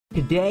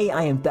Today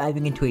I am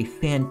diving into a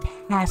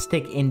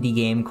fantastic indie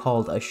game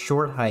called A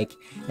Short Hike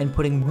and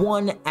putting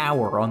 1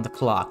 hour on the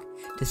clock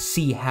to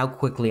see how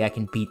quickly I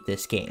can beat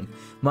this game.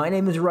 My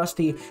name is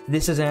Rusty,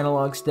 this is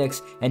Analog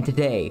Sticks, and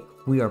today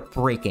we are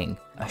breaking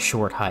A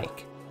Short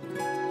Hike.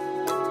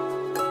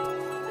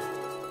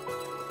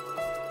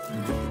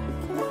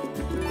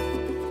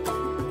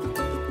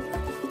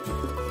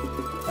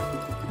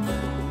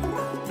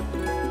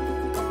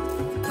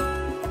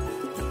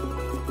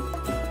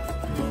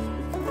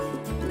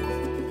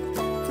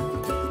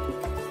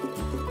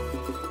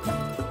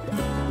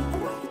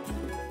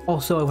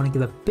 Also, I want to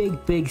give a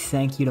big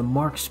thank you to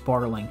Mark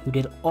Sparling, who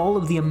did all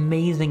of the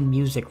amazing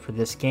music for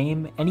this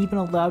game, and even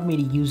allowed me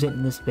to use it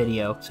in this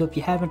video, so if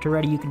you haven't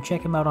already, you can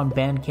check him out on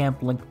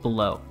Bandcamp, linked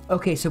below.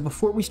 Okay, so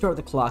before we start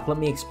the clock, let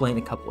me explain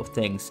a couple of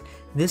things.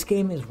 This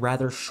game is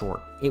rather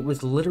short. It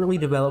was literally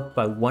developed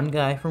by one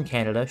guy from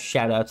Canada,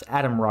 shoutouts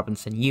Adam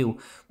Robinson you,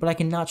 but I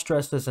cannot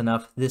stress this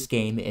enough, this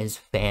game is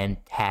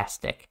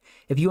fantastic.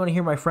 If you want to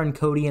hear my friend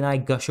Cody and I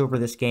gush over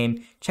this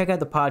game, check out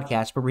the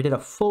podcast where we did a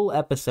full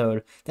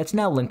episode that's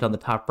now linked on the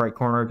top right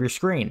corner of your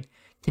screen.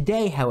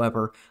 Today,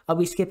 however, I'll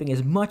be skipping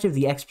as much of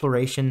the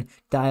exploration,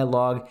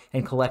 dialogue,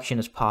 and collection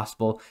as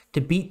possible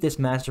to beat this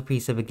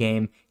masterpiece of a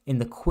game in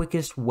the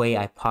quickest way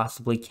I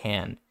possibly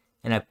can,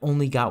 and I've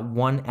only got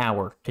 1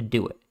 hour to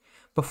do it.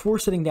 Before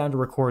sitting down to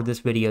record this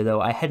video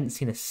though, I hadn't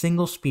seen a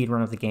single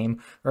speedrun of the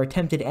game or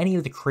attempted any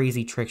of the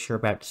crazy tricks you're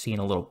about to see in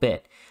a little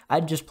bit.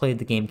 I'd just played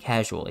the game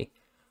casually.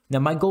 Now,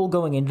 my goal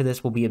going into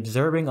this will be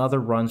observing other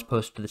runs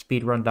posted to the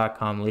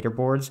speedrun.com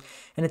leaderboards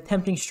and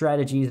attempting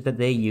strategies that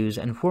they use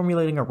and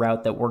formulating a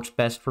route that works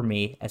best for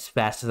me as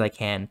fast as I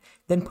can,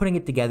 then putting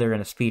it together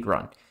in a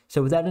speedrun.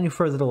 So without any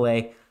further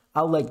delay,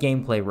 I'll let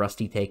gameplay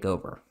Rusty take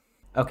over.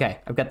 Okay,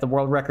 I've got the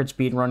world record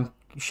speedrun.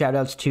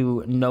 Shoutouts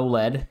to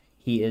NoLed.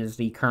 He is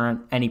the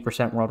current any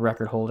percent world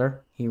record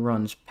holder. He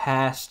runs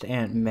past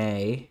Aunt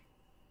May.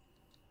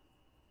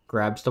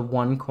 Grabs the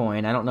 1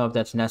 coin. I don't know if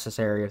that's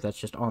necessary or if that's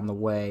just on the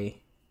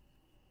way.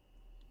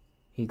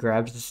 He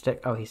grabs the stick.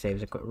 Oh, he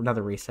saves it.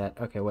 Another reset.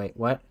 Okay, wait,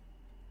 what?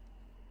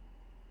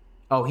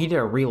 Oh, he did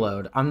a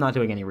reload. I'm not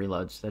doing any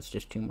reloads. That's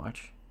just too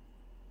much.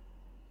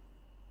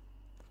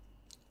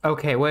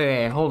 Okay,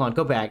 wait, hold on.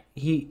 Go back.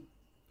 He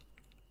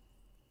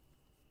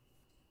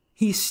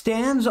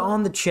stands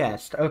on the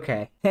chest.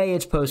 Okay. Hey,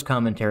 it's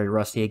post-commentary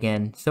Rusty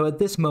again. So at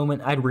this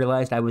moment, I'd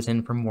realized I was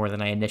in for more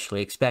than I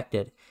initially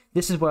expected.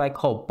 This is what I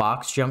call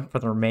box jump for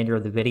the remainder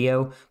of the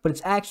video, but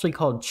it's actually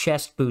called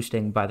chest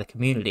boosting by the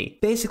community.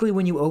 Basically,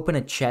 when you open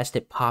a chest,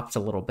 it pops a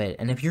little bit,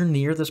 and if you're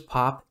near this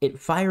pop, it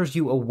fires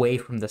you away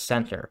from the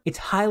center. It's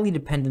highly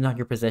dependent on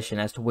your position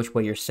as to which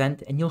way you're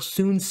sent, and you'll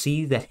soon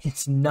see that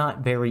it's not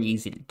very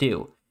easy to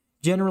do.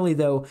 Generally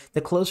though,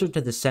 the closer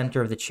to the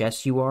center of the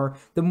chest you are,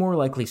 the more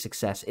likely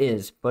success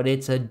is, but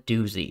it's a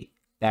doozy.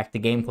 Back to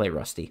gameplay,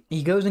 Rusty.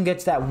 He goes and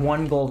gets that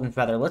 1 golden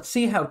feather. Let's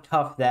see how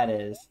tough that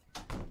is.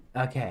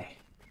 Okay.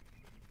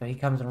 So he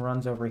comes and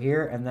runs over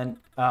here, and then,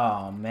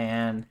 oh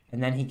man.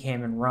 And then he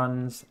came and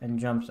runs and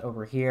jumps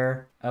over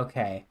here.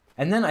 Okay.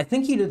 And then I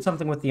think he did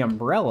something with the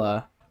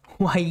umbrella.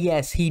 Why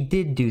yes, he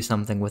did do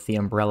something with the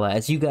umbrella,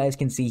 as you guys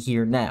can see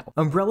here now.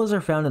 Umbrellas are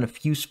found in a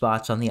few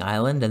spots on the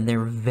island, and they're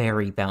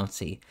very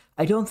bouncy.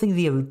 I don't think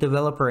the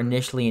developer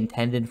initially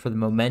intended for the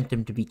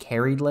momentum to be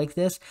carried like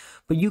this,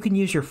 but you can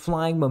use your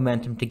flying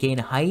momentum to gain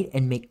height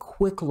and make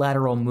quick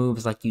lateral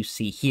moves like you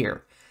see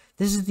here.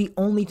 This is the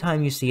only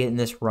time you see it in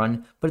this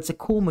run, but it's a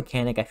cool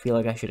mechanic I feel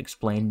like I should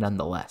explain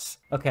nonetheless.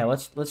 Okay,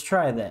 let's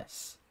try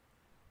this.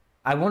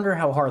 I wonder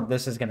how hard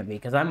this is going to be,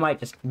 because I might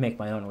just make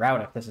my own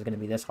route if this is going to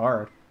be this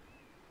hard.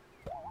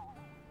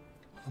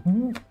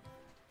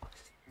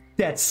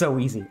 That's so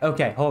easy.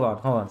 Okay, hold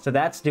on. So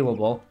that's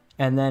doable.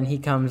 And then he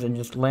comes and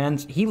just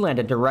lands. He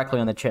landed directly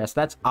on the chest.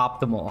 That's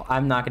optimal.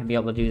 I'm not going to be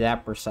able to do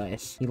that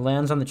precise. He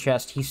lands on the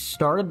chest. He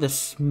started to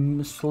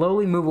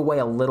slowly move away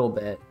a little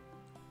bit.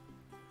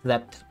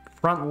 That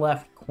front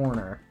left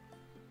corner.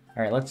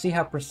 All right, let's see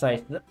how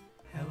precise.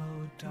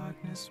 Hello,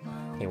 darkness,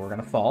 my Okay, we're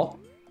going to fall.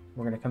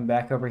 We're going to come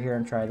back over here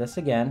and try this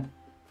again.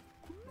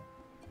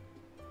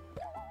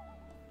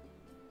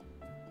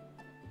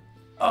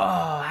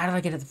 Oh, how did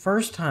I get it the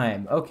first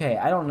time? Okay,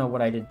 I don't know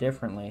what I did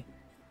differently.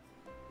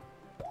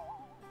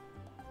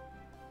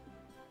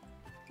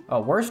 Oh,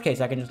 worst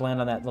case, I can just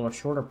land on that little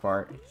shorter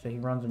part. So he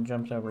runs and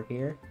jumps over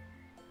here.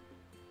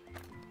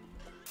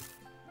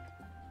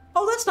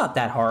 Oh, that's not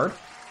that hard.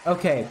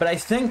 Okay, but I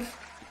think...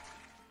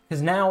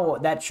 because now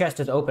that chest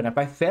is open. If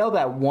I fail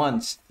that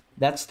once,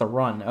 that's the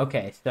run.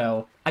 Okay,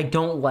 so I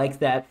don't like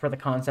that for the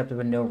concept of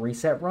a no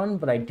reset run,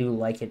 but I do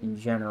like it in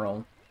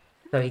general.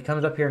 So he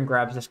comes up here and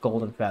grabs this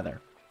golden feather.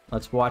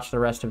 Let's watch the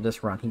rest of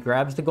this run. He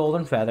grabs the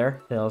golden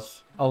feather,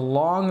 sails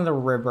along the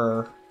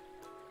river,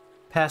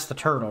 past the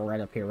turtle right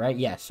up here, right?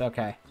 Yes,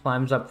 okay.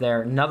 Climbs up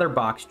there. Another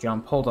box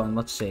jump. Hold on,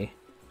 let's see.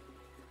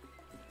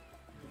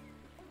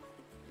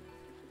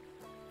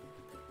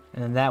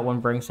 And then that one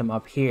brings him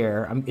up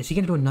here. Is he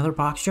going to do another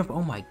box jump?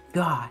 Oh my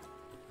god.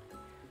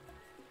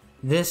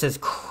 This is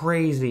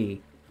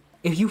crazy.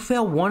 If you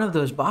fail one of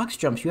those box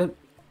jumps, you have...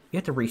 You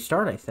have to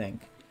restart, I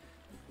think.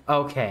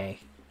 Okay.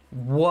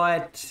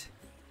 What?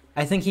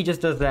 I think he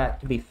just does that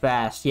to be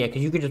fast. Yeah,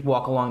 because you could just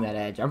walk along that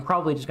edge. I'm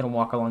probably just going to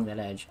walk along that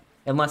edge.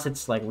 Unless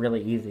it's, like,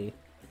 really easy.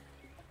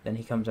 Then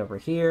he comes over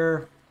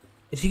here.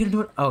 Is he going to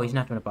do it? Oh, he's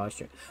not doing a box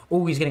jump.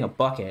 Oh, he's getting a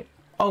bucket.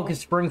 Oh, because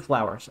spring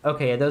flowers.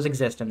 Okay, yeah, those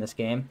exist in this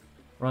game.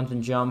 Runs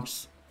and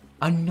jumps.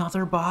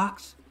 Another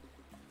box?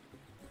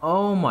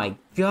 Oh my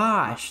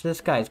gosh,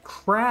 this guy's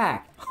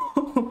cracked.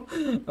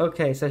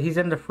 Okay, so he's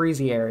in the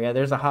freezy area.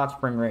 There's a hot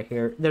spring right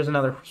here. There's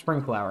another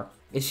spring flower.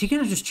 Is he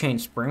going to just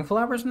change spring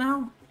flowers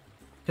now?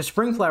 Because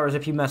spring flowers,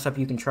 if you mess up,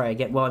 you can try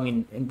again. Well, I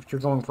mean, if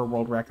you're going for a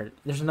world record.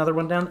 There's another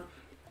one down.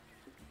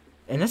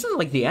 And this is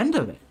like the end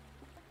of it.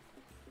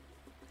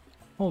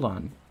 Hold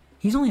on.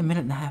 He's only a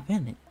minute and a half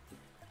in.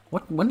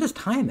 When does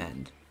time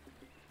end?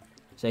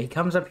 So he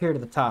comes up here to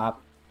the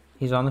top.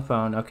 He's on the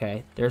phone.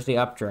 Okay, there's the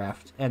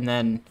updraft. And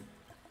then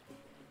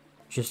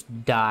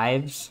just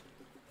dives.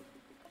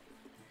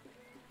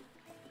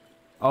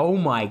 Oh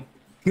my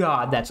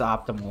god, that's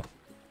optimal.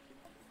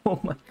 Oh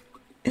my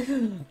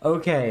god.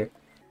 Okay.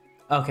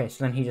 Okay,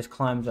 so then he just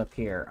climbs up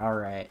here.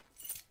 Alright.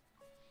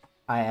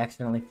 I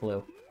accidentally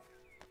flew.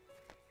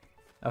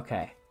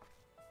 Okay.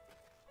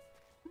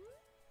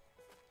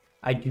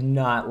 I do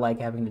not like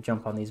having to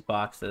jump on these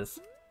boxes.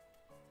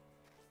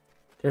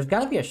 There's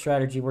got to be a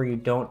strategy where you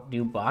don't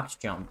do box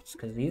jumps,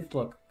 because these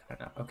look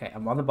kind of... Okay,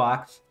 I'm on the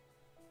box.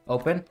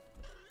 Open.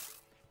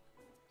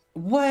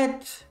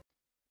 What?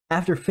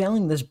 After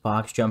failing this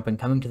box jump and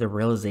coming to the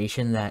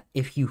realization that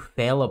if you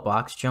fail a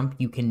box jump,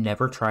 you can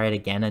never try it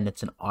again and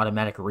it's an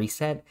automatic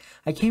reset,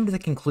 I came to the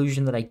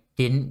conclusion that I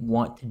didn't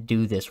want to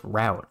do this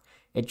route.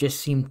 It just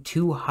seemed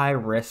too high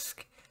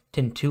risk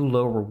and too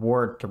low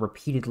reward to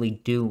repeatedly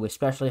do,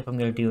 especially if I'm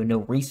going to do a no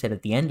reset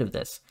at the end of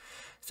this.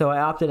 So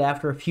I opted,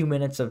 after a few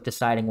minutes of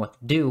deciding what to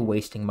do,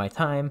 wasting my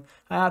time,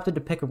 I opted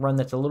to pick a run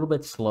that's a little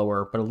bit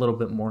slower, but a little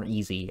bit more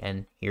easy,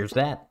 and here's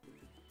that.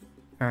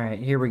 Alright,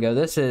 here we go.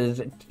 This is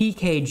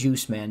TK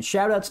Juiceman.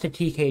 Shoutouts to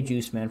TK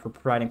Juiceman for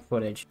providing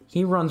footage.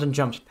 He runs and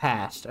jumps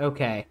past.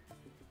 Okay.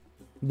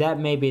 That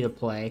may be the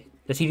play.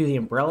 Does he do the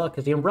umbrella?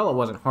 Because the umbrella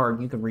wasn't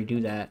hard. You can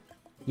redo that.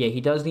 Yeah,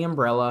 he does the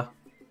umbrella.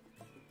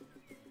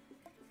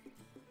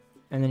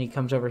 And then he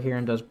comes over here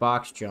and does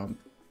box jump.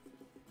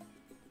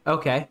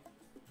 Okay.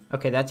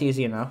 Okay, that's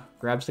easy enough.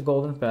 Grabs the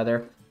golden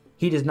feather.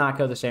 He does not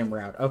go the same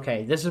route.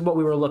 Okay, this is what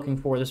we were looking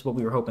for. This is what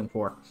we were hoping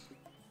for.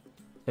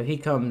 So he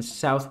comes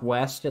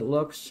southwest, it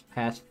looks,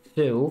 past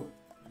 2.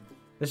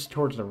 This is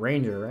towards the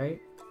Ranger, right?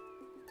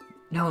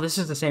 No, this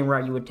is the same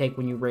route you would take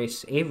when you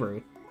race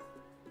Avery.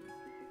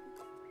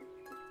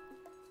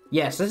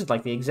 Yes, this is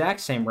like the exact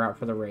same route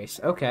for the race.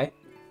 Okay.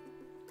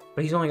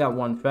 But he's only got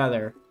 1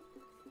 feather.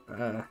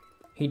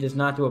 He does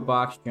not do a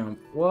box jump.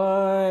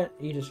 What?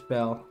 He just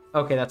fell.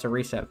 Okay, that's a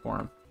reset for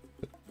him.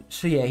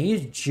 So yeah,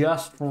 he's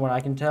just, from what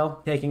I can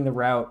tell, taking the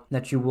route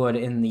that you would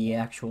in the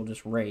actual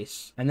just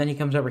race. And then he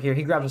comes over here.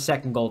 He grabs a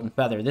second golden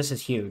feather. This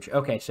is huge.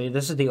 Okay, so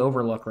this is the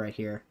overlook right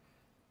here.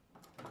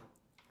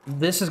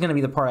 This is going to be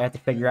the part I have to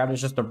figure out.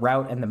 It's just the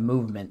route and the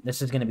movement.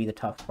 This is going to be the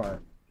tough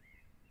part.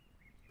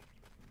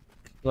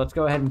 So let's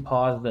go ahead and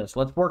pause this.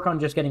 Let's work on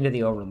just getting to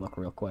the overlook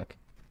real quick.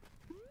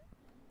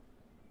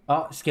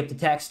 Oh, skip the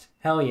text.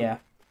 Hell yeah.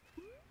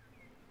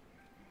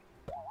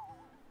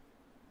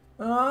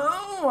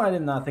 Oh, I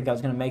did not think I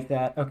was going to make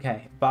that.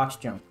 Okay, box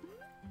jump.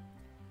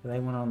 So they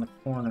went on the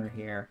corner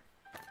here.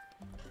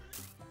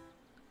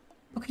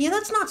 Okay, yeah,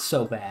 that's not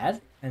so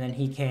bad. And then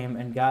he came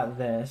and got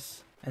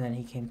this. And then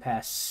he came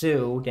past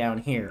Sue down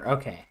here.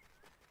 Okay.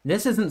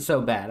 This isn't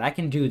so bad. I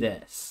can do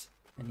this.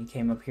 And he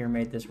came up here,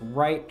 made this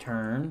right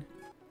turn.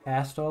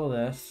 Past all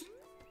this.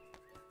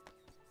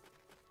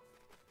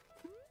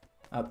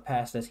 Up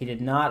past this. He did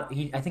not...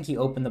 I think he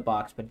opened the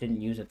box, but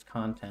didn't use its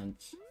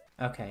contents.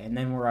 Okay, and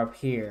then we're up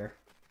here.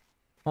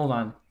 Hold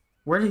on.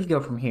 Where did he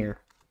go from here?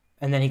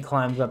 And then he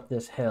climbs up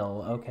this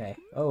hill. Okay.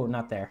 Oh,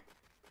 not there.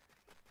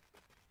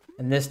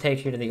 And this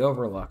takes you to the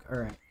overlook.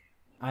 Alright.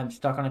 I'm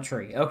stuck on a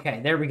tree. Okay,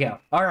 there we go.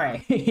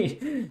 Alright.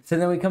 So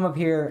then we come up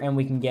here and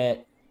we can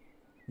get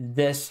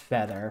this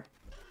feather.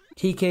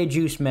 TK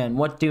Juiceman,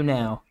 what do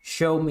now?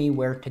 Show me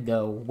where to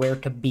go, where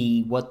to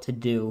be, what to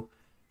do,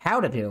 how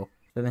to do.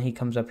 So then he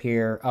comes up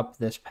here, up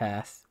this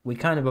path. We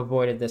kind of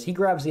avoided this. He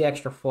grabs the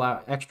extra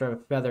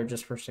feather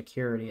just for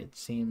security, it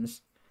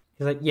seems.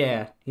 He's like,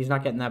 yeah, he's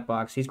not getting that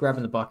box. He's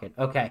grabbing the bucket.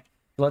 Okay,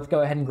 so let's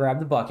go ahead and grab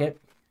the bucket.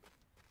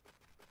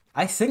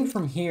 I think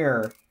from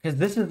here, because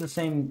this is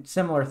the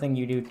similar thing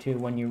you do to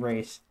when you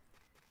race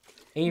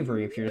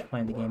Avery if you're just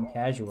playing the game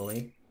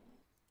casually.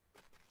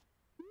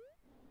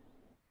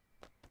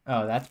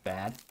 Oh, that's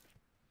bad.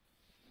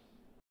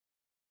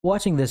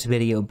 Watching this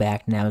video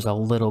back now is a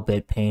little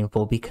bit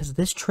painful because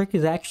this trick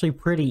is actually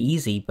pretty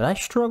easy, but I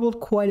struggled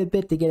quite a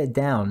bit to get it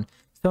down.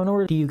 So in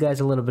order to do you guys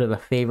a little bit of a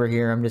favor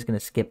here, I'm just going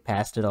to skip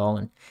past it all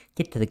and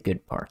get to the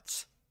good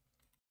parts.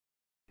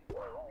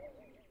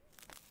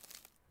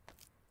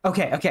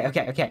 Okay.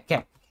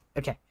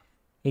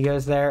 He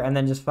goes there and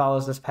then just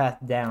follows this path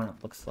down,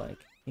 it looks like.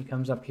 He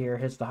comes up here,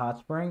 hits the hot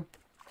spring.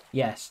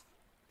 Yes.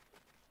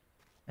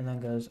 and then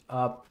goes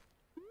up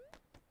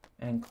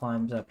and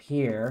climbs up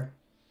here.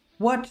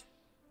 What?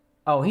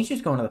 Oh, he's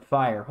just going to the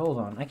fire. Hold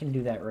on. I can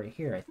do that right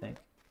here, I think.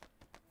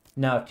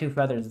 No, 2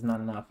 feathers is not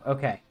enough.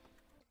 Okay.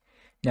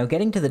 Now,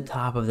 getting to the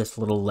top of this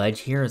little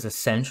ledge here is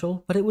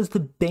essential, but it was the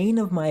bane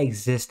of my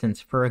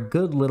existence for a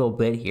good little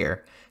bit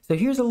here. So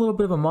here's a little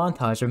bit of a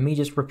montage of me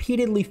just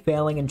repeatedly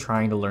failing and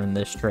trying to learn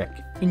this trick.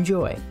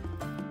 Enjoy.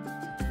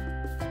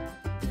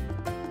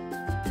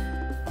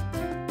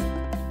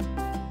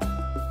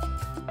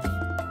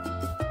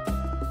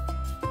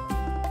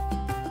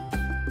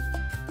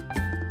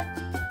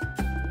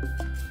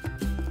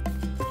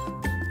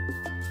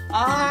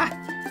 Ah!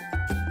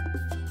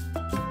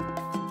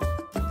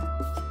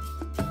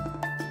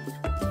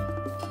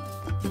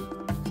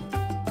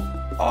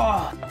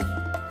 Oh!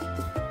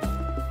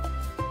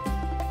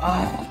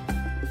 Oh!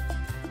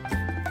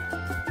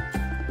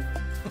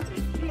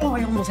 Oh,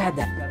 I almost had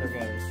that. Feather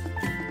goes.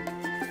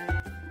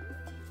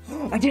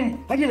 I did it!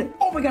 I did it!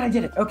 Oh my god, I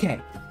did it! Okay.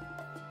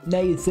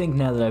 Now you'd think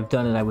now that I've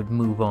done it I would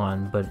move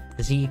on, but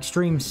the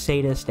extreme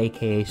sadist,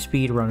 aka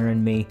speedrunner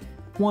in me,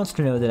 wants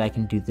to know that I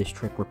can do this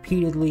trick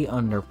repeatedly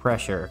under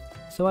pressure.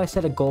 So I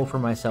set a goal for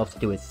myself to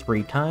do it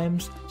 3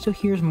 times, so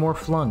here's more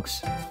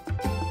flunks.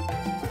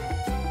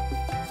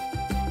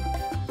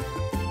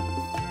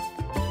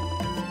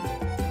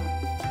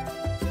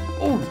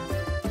 Oh!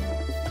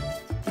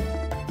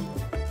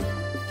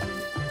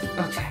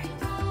 Okay.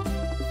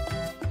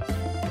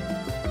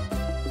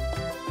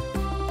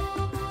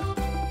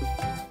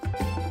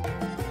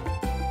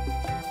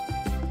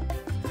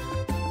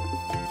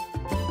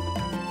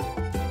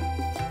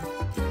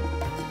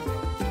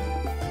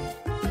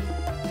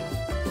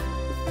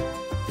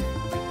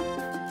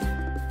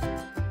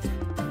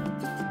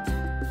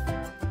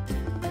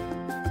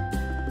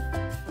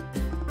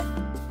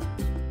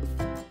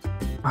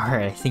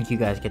 Alright, I think you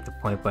guys get the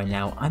point by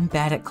now. I'm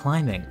bad at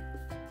climbing.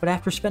 But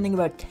after spending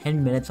about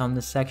 10 minutes on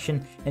this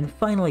section, and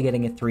finally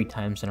getting it 3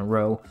 times in a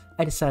row,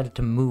 I decided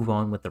to move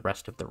on with the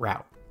rest of the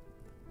route.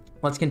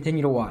 Let's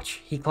continue to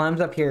watch. He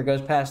climbs up here,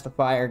 goes past the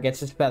fire,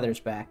 gets his feathers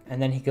back,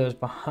 and then he goes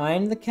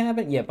behind the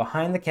cabin,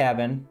 behind the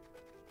cabin,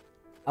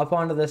 up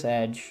onto this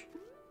edge,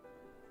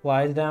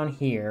 flies down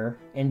here,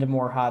 into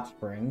more hot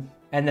springs,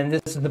 and then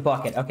this is the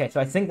bucket. Okay, so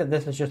I think that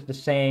this is just the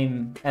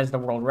same as the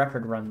world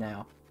record run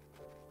now.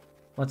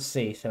 Let's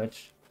see, so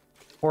it's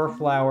pour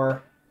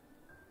flour,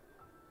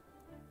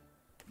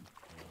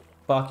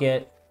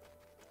 bucket,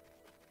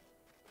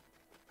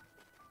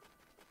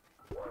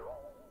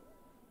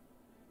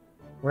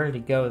 where did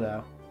he go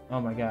though? Oh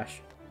my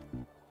gosh.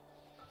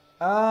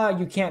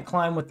 You can't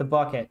climb with the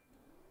bucket.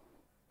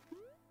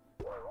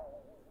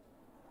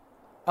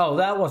 Oh,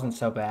 that wasn't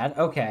so bad.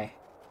 Okay.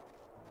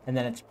 And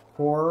then it's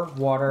pour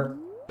water.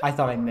 I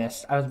thought I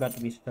missed. I was about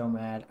to be so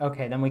mad.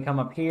 Okay, then we come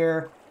up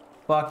here,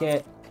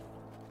 bucket,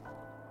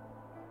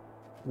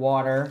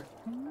 water.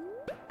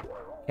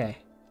 Okay.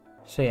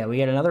 So yeah, we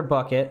get another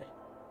bucket.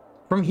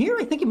 From here,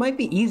 I think it might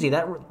be easy.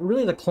 That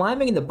really, the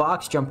climbing and the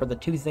box jump are the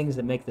 2 things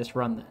that make this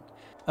run then.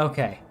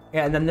 Okay.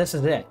 Yeah, and then this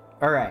is it.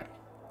 Alright.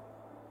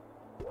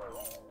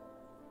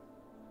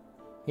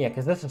 Yeah,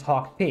 because this is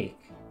Hawk Peak.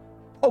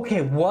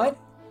 Okay, what?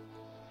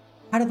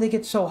 How did they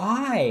get so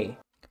high?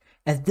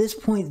 At this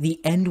point, the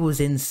end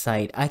was in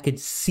sight. I could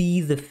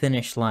see the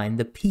finish line,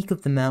 the peak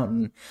of the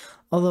mountain,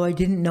 although I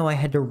didn't know I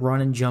had to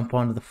run and jump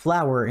onto the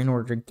flower in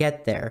order to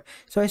get there,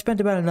 so I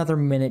spent about another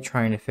minute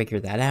trying to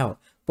figure that out.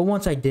 But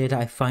once I did,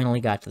 I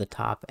finally got to the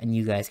top, and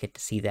you guys get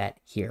to see that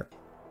here.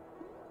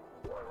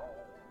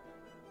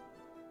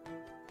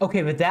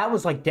 Okay, but that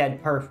was like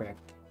dead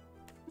perfect.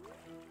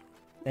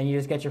 Then you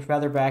just get your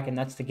feather back, and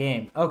that's the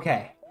game.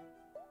 Okay.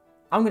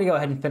 I'm gonna go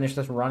ahead and finish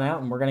this run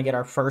out, and we're gonna get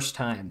our first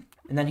time.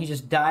 And then he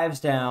just dives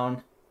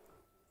down.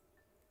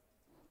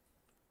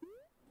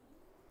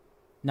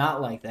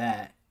 Not like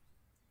that.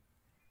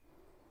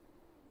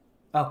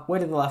 Oh, way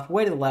to the left,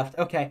 way to the left.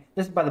 Okay,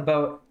 this is by the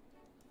boat.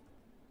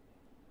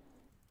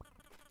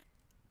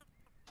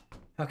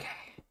 Okay.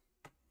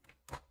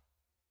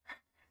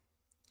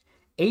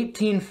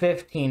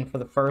 18:15 for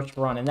the first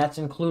run, and that's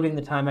including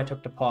the time I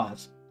took to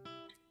pause.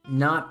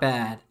 Not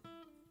bad.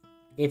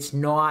 It's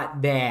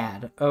not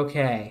bad.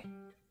 Okay.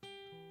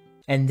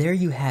 And there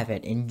you have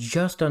it. In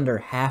just under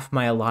half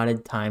my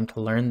allotted time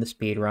to learn the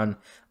speedrun,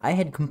 I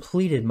had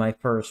completed my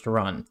first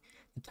run.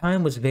 The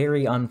time was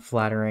very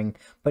unflattering,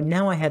 but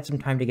now I had some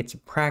time to get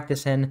some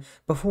practice in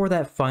before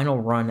that final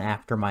run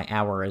after my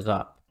hour is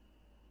up.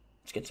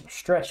 Let's get some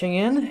stretching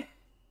in.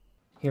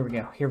 Here we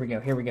go, here we go,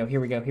 here we go, here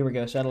we go, here we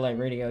go. Satellite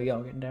radio,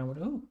 y'all getting down with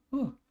it. Ooh,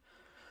 ooh.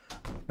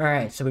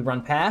 Alright, so we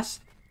run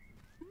past.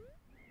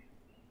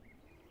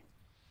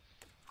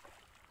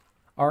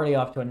 Already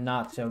off to a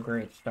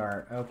not-so-great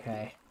start.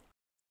 Okay.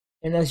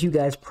 And as you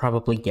guys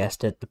probably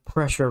guessed it, the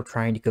pressure of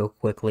trying to go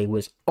quickly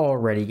was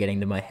already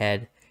getting to my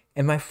head,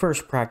 and my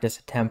first practice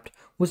attempt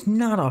was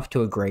not off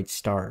to a great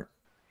start.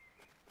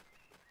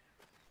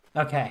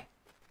 Okay.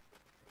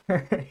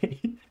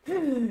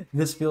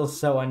 This feels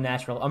so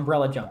unnatural.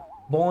 Umbrella jump.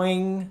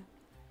 Boing.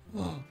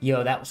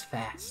 Yo, that was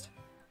fast.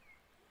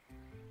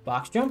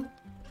 Box jump.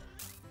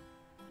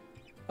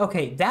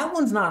 Okay, that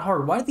one's not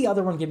hard. Why did the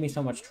other one give me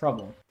so much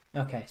trouble?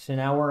 Okay, so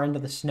now we're into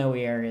the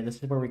snowy area.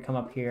 This is where we come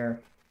up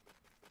here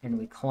and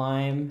we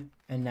climb.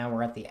 And now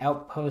we're at the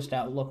outpost,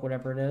 outlook,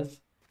 whatever it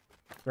is.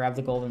 Grab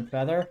the golden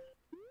feather.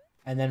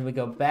 And then we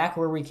go back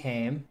where we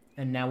came.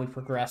 And now we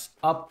progress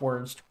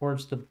upwards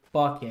towards the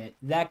bucket.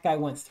 That guy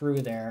went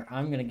through there.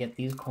 I'm going to get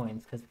these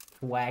coins because it's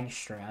swag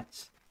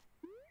strats.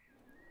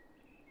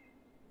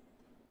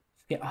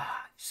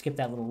 Skip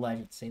that little ledge.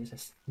 It saves a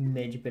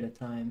smidge bit of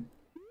time.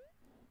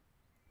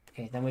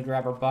 Okay, then we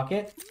grab our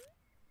bucket.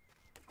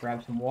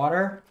 Grab some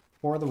water.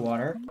 Pour the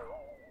water.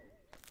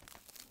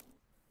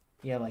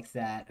 Yeah, like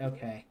that.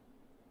 Okay.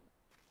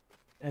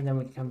 And then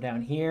we come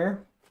down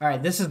here.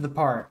 Alright, this is the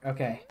part.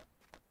 Okay.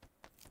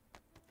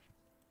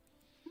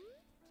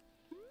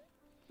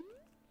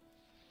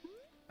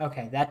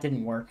 Okay, that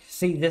didn't work.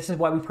 See, this is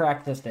why we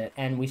practiced it,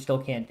 and we still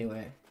can't do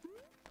it.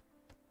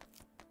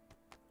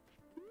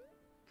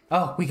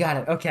 Oh, we got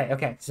it. Okay,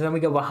 okay. So then we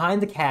go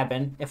behind the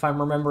cabin, if I'm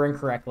remembering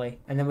correctly,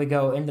 and then we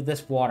go into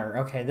this water.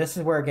 Okay, this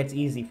is where it gets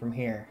easy from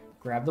here.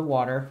 Grab the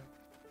water.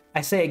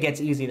 I say it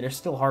gets easy. There's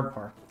still hard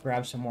part.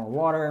 Grab some more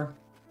water.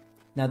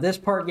 Now, this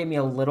part gave me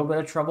a little bit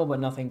of trouble, but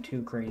nothing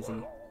too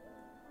crazy.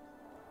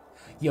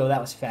 Yo,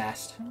 that was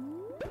fast.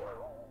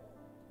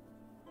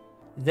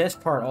 This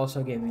part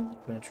also gave me a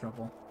little bit of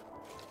trouble.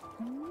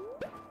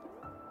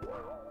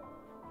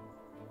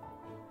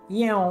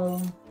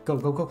 Yow. Go,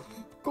 go, go.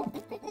 Go,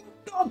 go, go, go.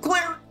 Oh,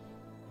 clear!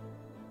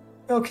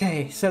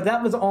 Okay, so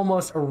that was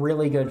almost a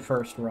really good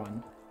first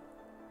run.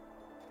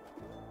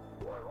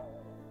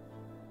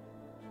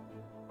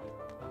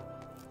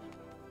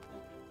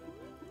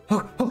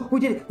 Oh,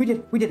 we did it, we did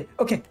it.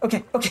 Okay,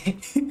 okay, okay.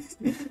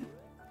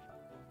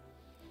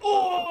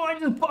 Oh, I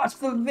just botched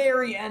the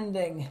very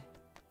ending.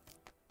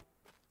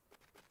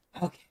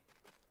 Okay.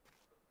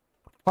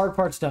 Hard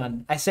part's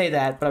done. I say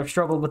that, but I've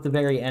struggled with the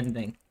very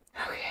ending.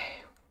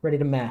 Okay, ready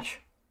to mash.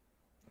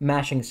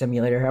 Mashing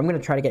simulator. I'm going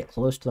to try to get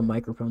close to the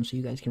microphone so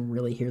you guys can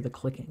really hear the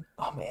clicking.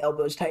 Oh, my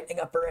elbow's tightening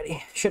up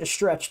already. Should have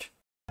stretched.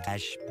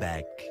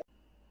 Flashback.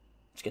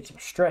 Let's get some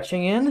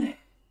stretching in.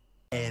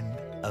 End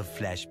of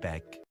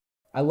flashback.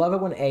 I love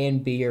it when A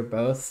and B are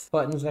both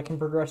buttons that can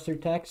progress through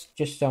text.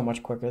 Just so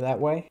much quicker that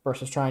way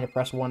versus trying to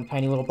press one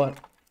tiny little button.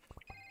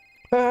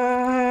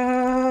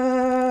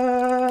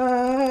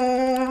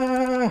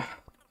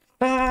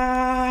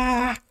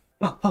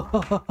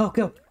 Oh,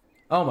 go.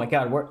 Oh my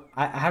god,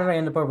 how did I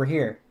end up over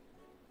here?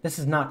 This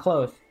is not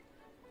close.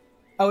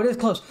 Oh, it is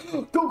close.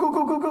 Go, go,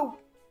 go, go, go.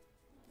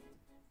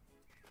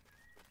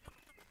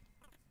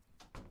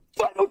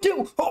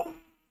 502! Oh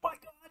my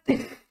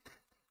god!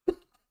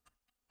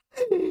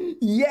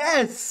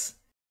 Yes!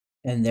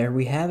 And there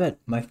we have it.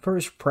 My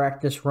first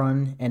practice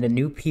run and a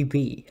new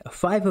PB. A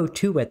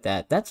 502 at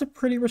that. That's a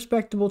pretty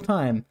respectable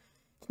time.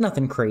 It's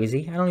nothing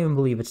crazy. I don't even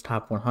believe it's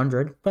top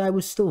 100, but I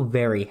was still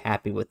very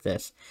happy with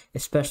this,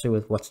 especially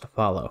with what's to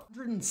follow.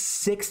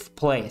 106th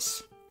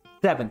place.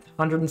 7th.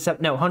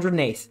 107. No,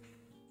 108th.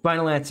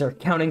 Final answer.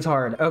 Counting's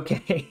hard.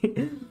 Okay.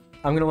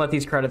 I'm gonna let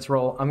these credits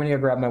roll. I'm gonna go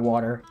grab my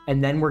water,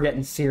 and then we're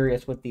getting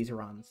serious with these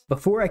runs.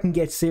 Before I can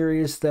get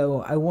serious,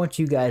 though, I want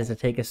you guys to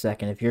take a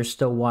second, if you're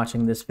still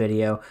watching this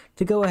video,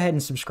 to go ahead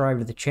and subscribe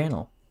to the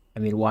channel. I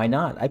mean, why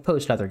not? I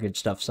post other good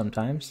stuff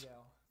sometimes.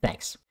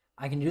 Thanks.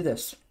 I can do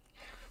this.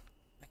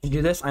 I can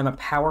do this. I'm a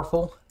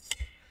powerful,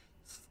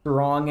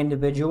 strong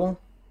individual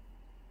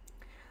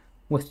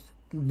with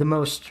the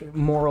most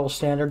moral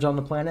standards on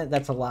the planet.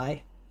 That's a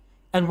lie.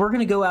 And we're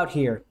gonna go out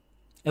here,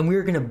 and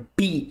we're gonna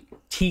beat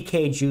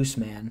TK Juice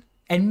Man,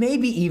 and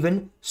maybe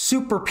even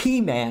Super P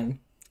Man.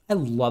 I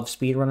love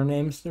speedrunner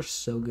names; they're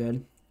so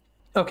good.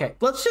 Okay,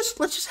 let's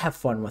just have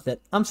fun with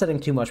it. I'm setting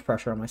too much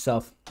pressure on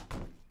myself.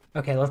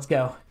 Okay, let's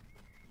go.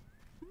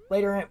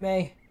 Later, Aunt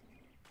May.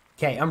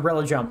 Okay,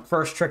 umbrella jump,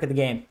 first trick of the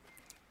game.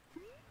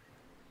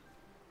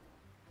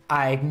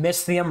 I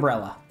missed the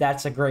umbrella.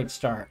 That's a great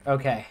start.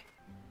 Okay.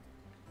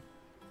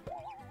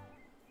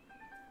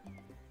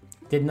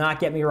 Did not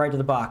get me right to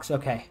the box.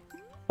 Okay,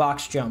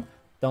 box jump.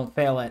 Don't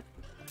fail it.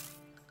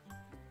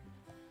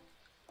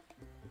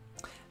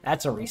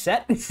 That's a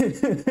reset.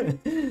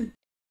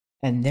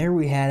 And there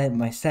we had it.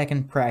 My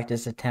second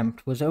practice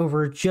attempt was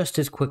over just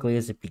as quickly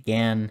as it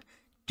began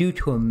due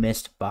to a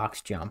missed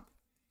box jump.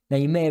 Now,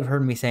 you may have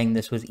heard me saying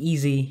this was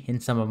easy in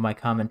some of my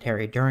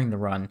commentary during the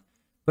run,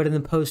 but in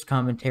the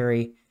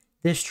post-commentary,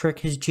 this trick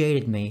has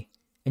jaded me,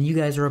 and you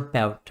guys are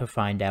about to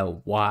find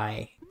out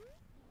why.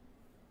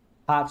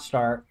 Hot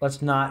start.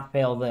 Let's not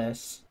fail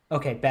this.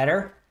 Okay,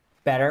 better.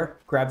 Better.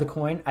 Grab the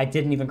coin. I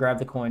didn't even grab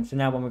the coin, so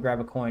now when we grab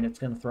a coin, it's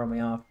going to throw me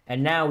off.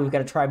 And now we've got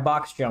to try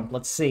box jump.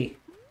 Let's see.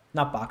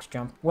 Not box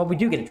jump. Well, we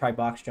do get to try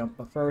box jump,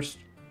 but first...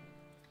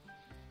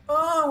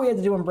 Oh, we had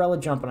to do umbrella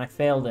jump, and I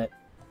failed it.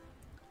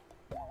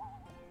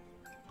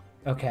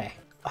 Okay.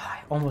 I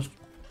almost...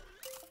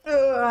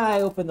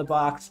 I opened the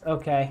box.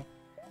 Okay.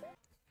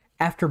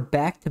 After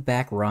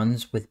back-to-back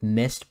runs with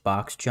missed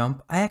box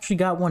jump, I actually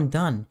got one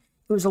done.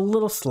 It was a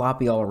little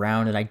sloppy all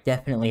around, and I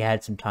definitely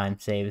had some time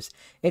saves.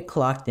 It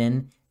clocked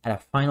in at a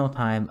final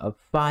time of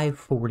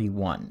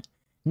 5:41.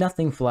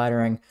 Nothing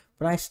flattering,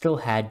 but I still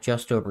had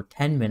just over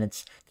 10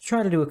 minutes to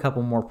try to do a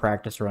couple more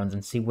practice runs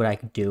and see what I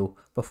could do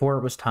before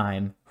it was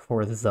time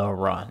for the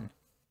run.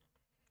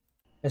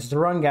 This is the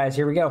run, guys.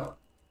 Here we go.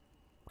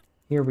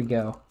 Here we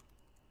go.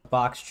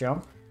 Box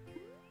jump.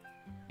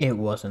 It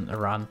wasn't the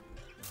run.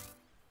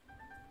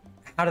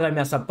 How did I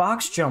mess up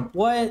box jump?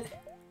 What?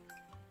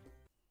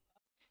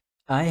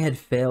 I had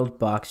failed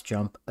box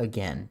jump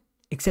again.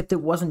 Except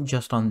it wasn't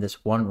just on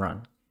this one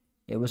run.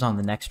 It was on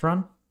the next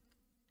run,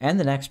 and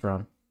the next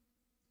run,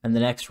 and the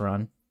next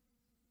run,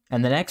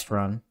 and the next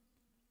run,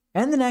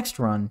 and the next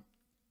run,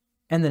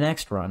 and the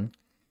next run,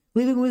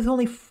 leaving with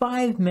only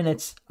 5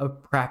 minutes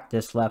of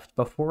practice left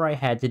before I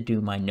had to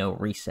do my no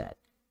reset.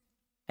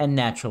 And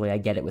naturally, I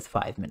get it with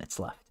 5 minutes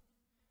left.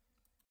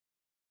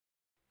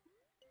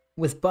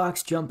 With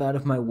box jump out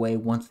of my way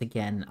once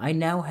again, I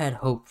now had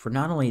hope for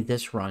not only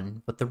this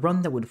run, but the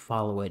run that would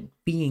follow it,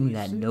 being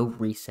that no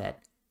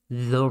reset,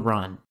 the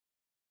run.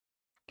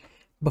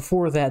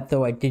 Before that,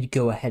 though, I did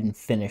go ahead and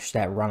finish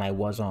that run I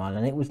was on,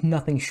 and it was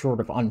nothing short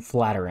of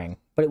unflattering,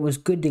 but it was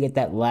good to get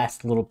that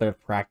last little bit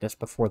of practice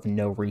before the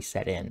no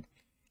reset in.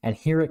 And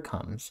here it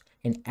comes,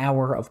 an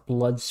hour of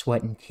blood,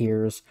 sweat, and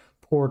tears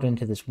poured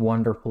into this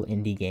wonderful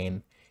indie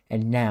game,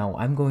 and now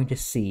I'm going to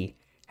see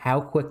how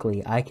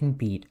quickly I can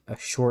beat a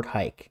short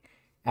hike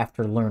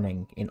after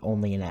learning in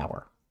only an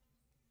hour.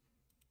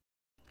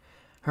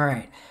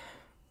 Alright,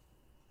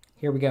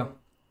 here we go.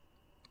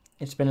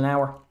 It's been an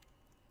hour.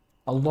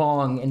 A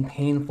long and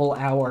painful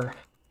hour,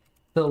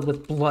 filled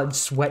with blood,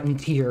 sweat, and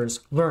tears,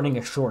 learning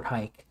a short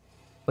hike.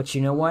 But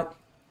you know what?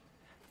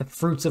 The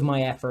fruits of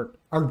my effort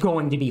are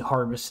going to be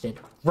harvested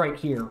right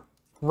here,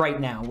 right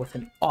now, with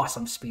an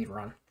awesome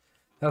speedrun.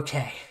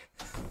 Okay.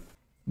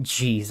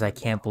 Jeez, I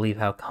can't believe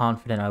how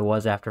confident I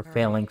was after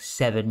failing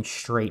 7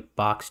 straight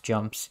box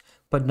jumps.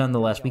 But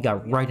nonetheless, we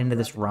got right into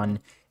this run,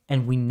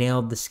 and we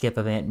nailed the skip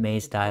of Aunt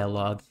May's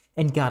dialogue,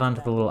 and got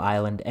onto the little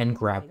island and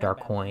grabbed our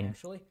coin.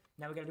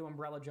 Now we gotta do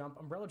umbrella jump.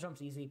 Umbrella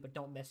jump's easy, but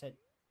don't miss it.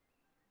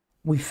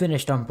 We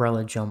finished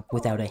umbrella jump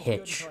without a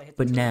hitch,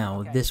 but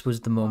now this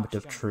was the moment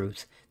of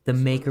truth, the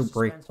make or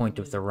break point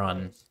of the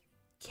run.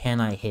 Can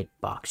I hit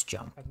box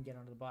jump? I can get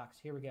onto the box.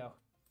 Here we go.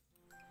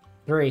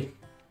 3,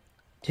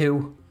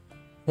 2,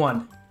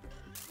 1.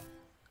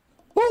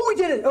 Oh, we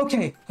did it!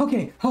 Okay,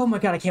 okay. Oh my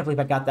god, I can't believe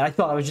I got that. I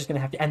thought I was just gonna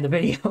have to end the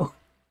video.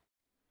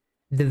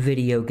 The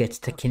video gets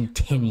to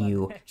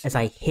continue as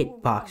I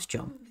hit box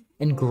jump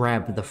and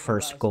grabbed the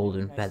first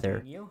golden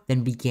feather,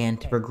 then began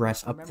to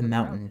progress up the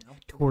mountain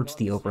towards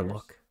the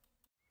overlook.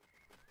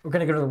 We're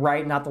gonna go to the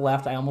right, not the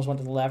left. I almost went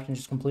to the left and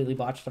just completely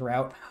botched the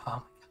route.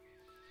 Oh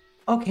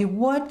my god. Okay,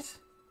 what?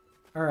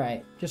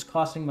 Alright, just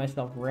costing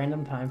myself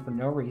random time for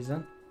no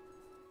reason.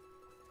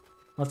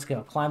 Let's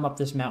go, climb up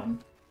this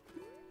mountain.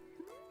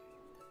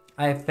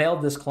 I have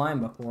failed this climb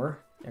before.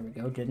 There we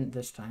go, didn't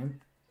this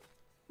time.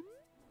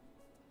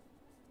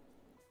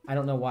 I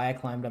don't know why I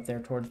climbed up there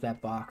towards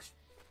that box.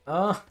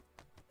 Go,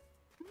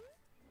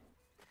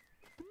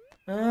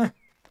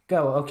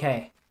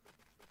 okay.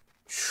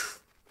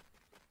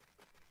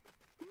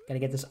 Gotta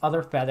get this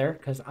other feather,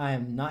 because I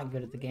am not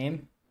good at the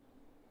game.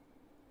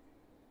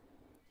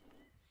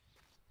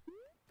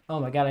 Oh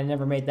my god, I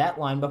never made that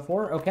line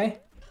before,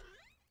 okay.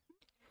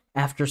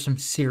 After some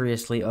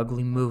seriously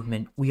ugly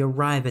movement, we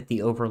arrive at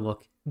the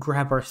overlook,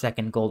 grab our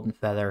second golden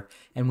feather,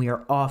 and we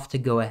are off to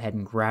go ahead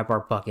and grab our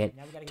bucket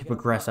to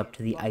progress up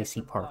to the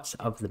icy parts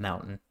of the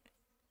mountain.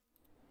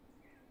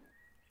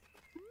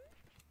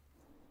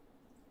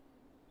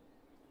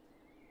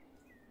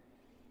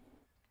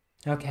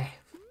 Okay.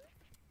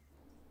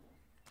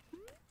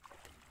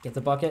 Get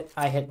the bucket.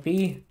 I hit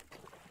B.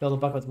 Fill the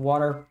bucket with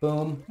water.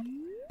 Boom.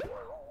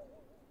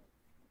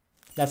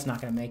 That's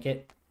not gonna make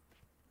it.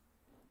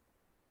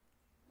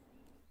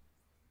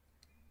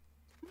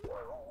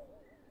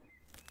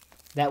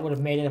 That would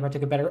have made it if I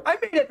took a better... I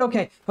made it!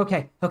 Okay,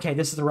 okay, okay.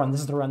 This is the run.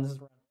 This is the run. This is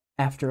the run.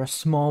 After a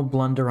small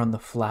blunder on the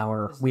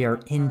flower, we are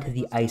into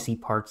the icy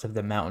parts of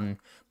the mountain,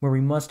 where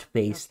we must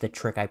face the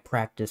trick I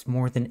practiced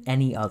more than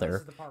any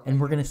other, and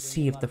we're gonna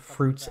see if the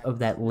fruits of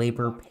that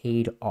labor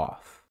paid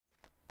off.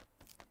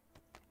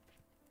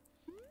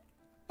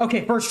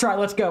 Okay, first try,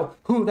 let's go.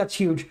 Ooh, that's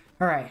huge.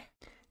 Alright.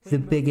 The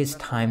biggest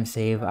time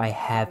save I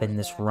have in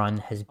this run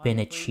has been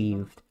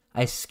achieved.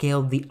 I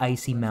scaled the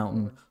icy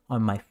mountain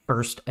on my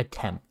first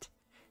attempt.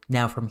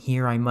 Now from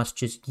here I must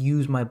just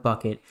use my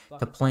bucket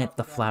to plant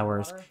the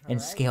flowers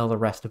and scale the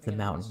rest of the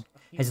mountain.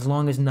 As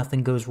long as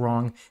nothing goes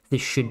wrong,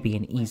 this should be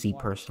an easy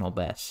personal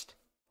best.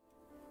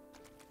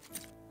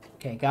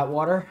 Okay, got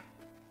water.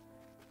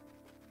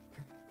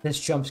 This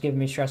jump's giving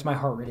me stress. My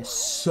heart rate is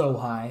so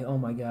high. Oh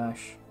my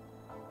gosh.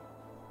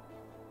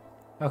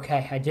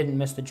 Okay, I didn't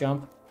miss the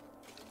jump.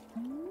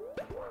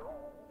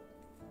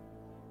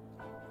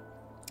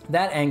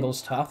 That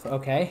angle's tough.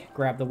 Okay,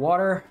 grab the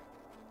water.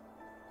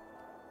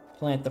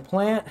 Plant the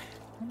plant.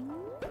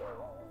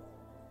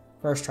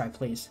 First try,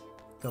 please.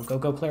 Go, go,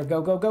 go, Claire. Go,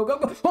 go, go, go,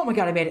 go. Oh my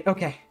god, I made it.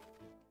 Okay.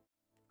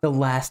 The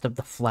last of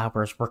the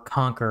flowers were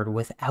conquered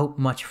without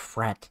much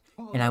fret,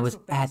 and I was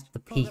at the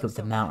peak of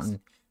the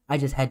mountain. I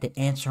just had to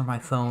answer my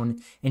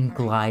phone and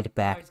glide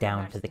back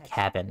down to the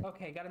cabin.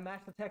 Okay, gotta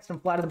match the text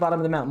and fly to the bottom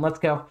of the mountain. Let's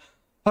go.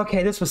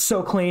 Okay, this was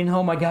so clean.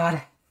 Oh my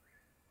god.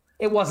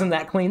 It wasn't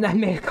that clean. I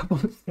made a couple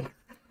mistakes.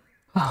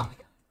 Oh my god.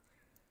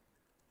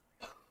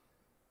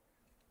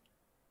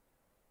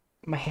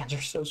 My hands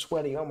are so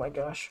sweaty. Oh my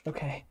gosh.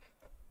 Okay.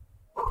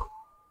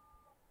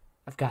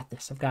 I've got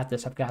this. I've got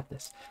this. I've got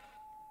this.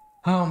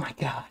 Oh my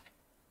god.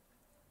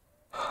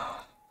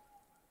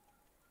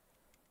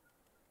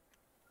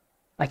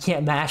 I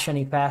can't mash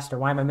any faster.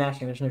 Why am I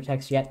mashing? There's no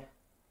text yet.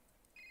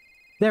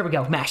 There we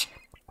go. Mash.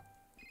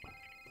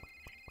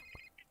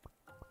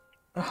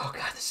 Oh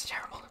god, this is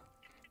terrible.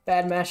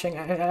 Bad mashing.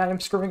 I'm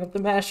screwing up the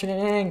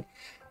mashing.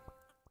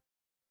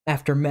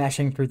 After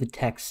mashing through the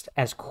text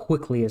as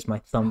quickly as my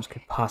thumbs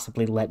could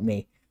possibly let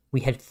me,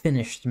 we had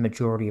finished the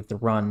majority of the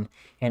run,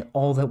 and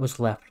all that was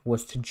left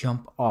was to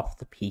jump off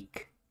the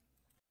peak.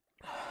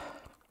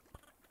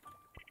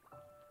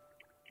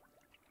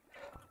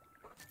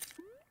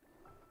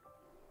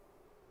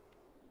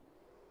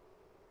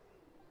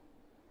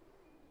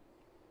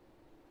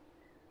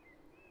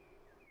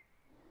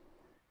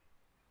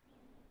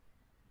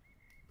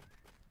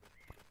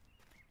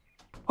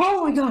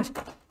 Oh my gosh!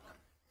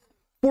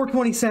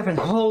 427,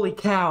 holy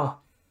cow!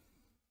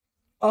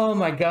 Oh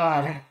my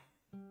god.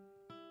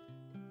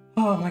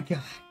 Oh my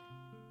god.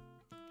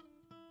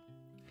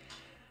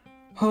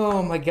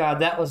 Oh my god,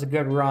 that was a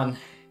good run.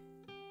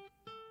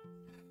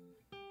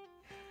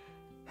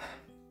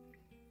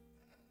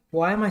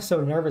 Why am I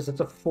so nervous?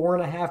 It's a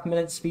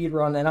 4.5-minute speed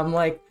run, and I'm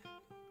like,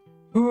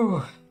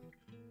 whew.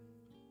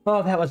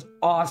 Oh, that was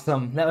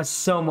awesome. That was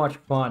so much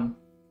fun.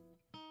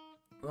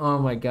 Oh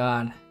my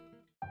god.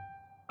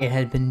 It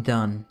had been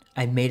done.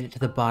 I made it to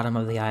the bottom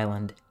of the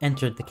island,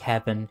 entered the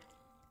cabin,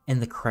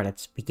 and the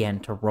credits began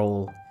to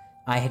roll.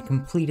 I had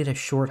completed a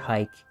short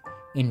hike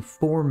in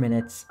 4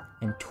 minutes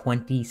and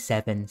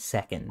 27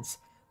 seconds,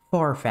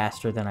 far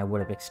faster than I would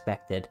have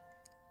expected.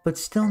 But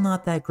still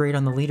not that great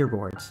on the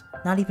leaderboards,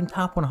 not even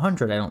top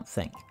 100 I don't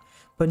think.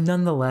 But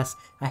nonetheless,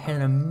 I had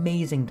an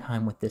amazing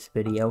time with this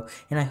video,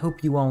 and I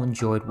hope you all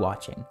enjoyed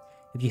watching.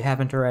 If you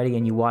haven't already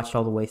and you watched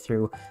all the way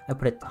through, I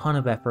put a ton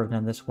of effort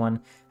into this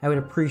one. I would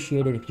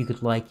appreciate it if you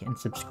could like and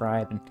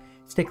subscribe and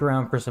stick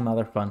around for some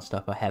other fun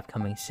stuff I have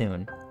coming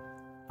soon.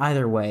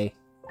 Either way,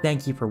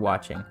 thank you for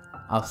watching.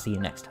 I'll see you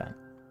next time.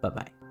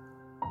 Bye-bye.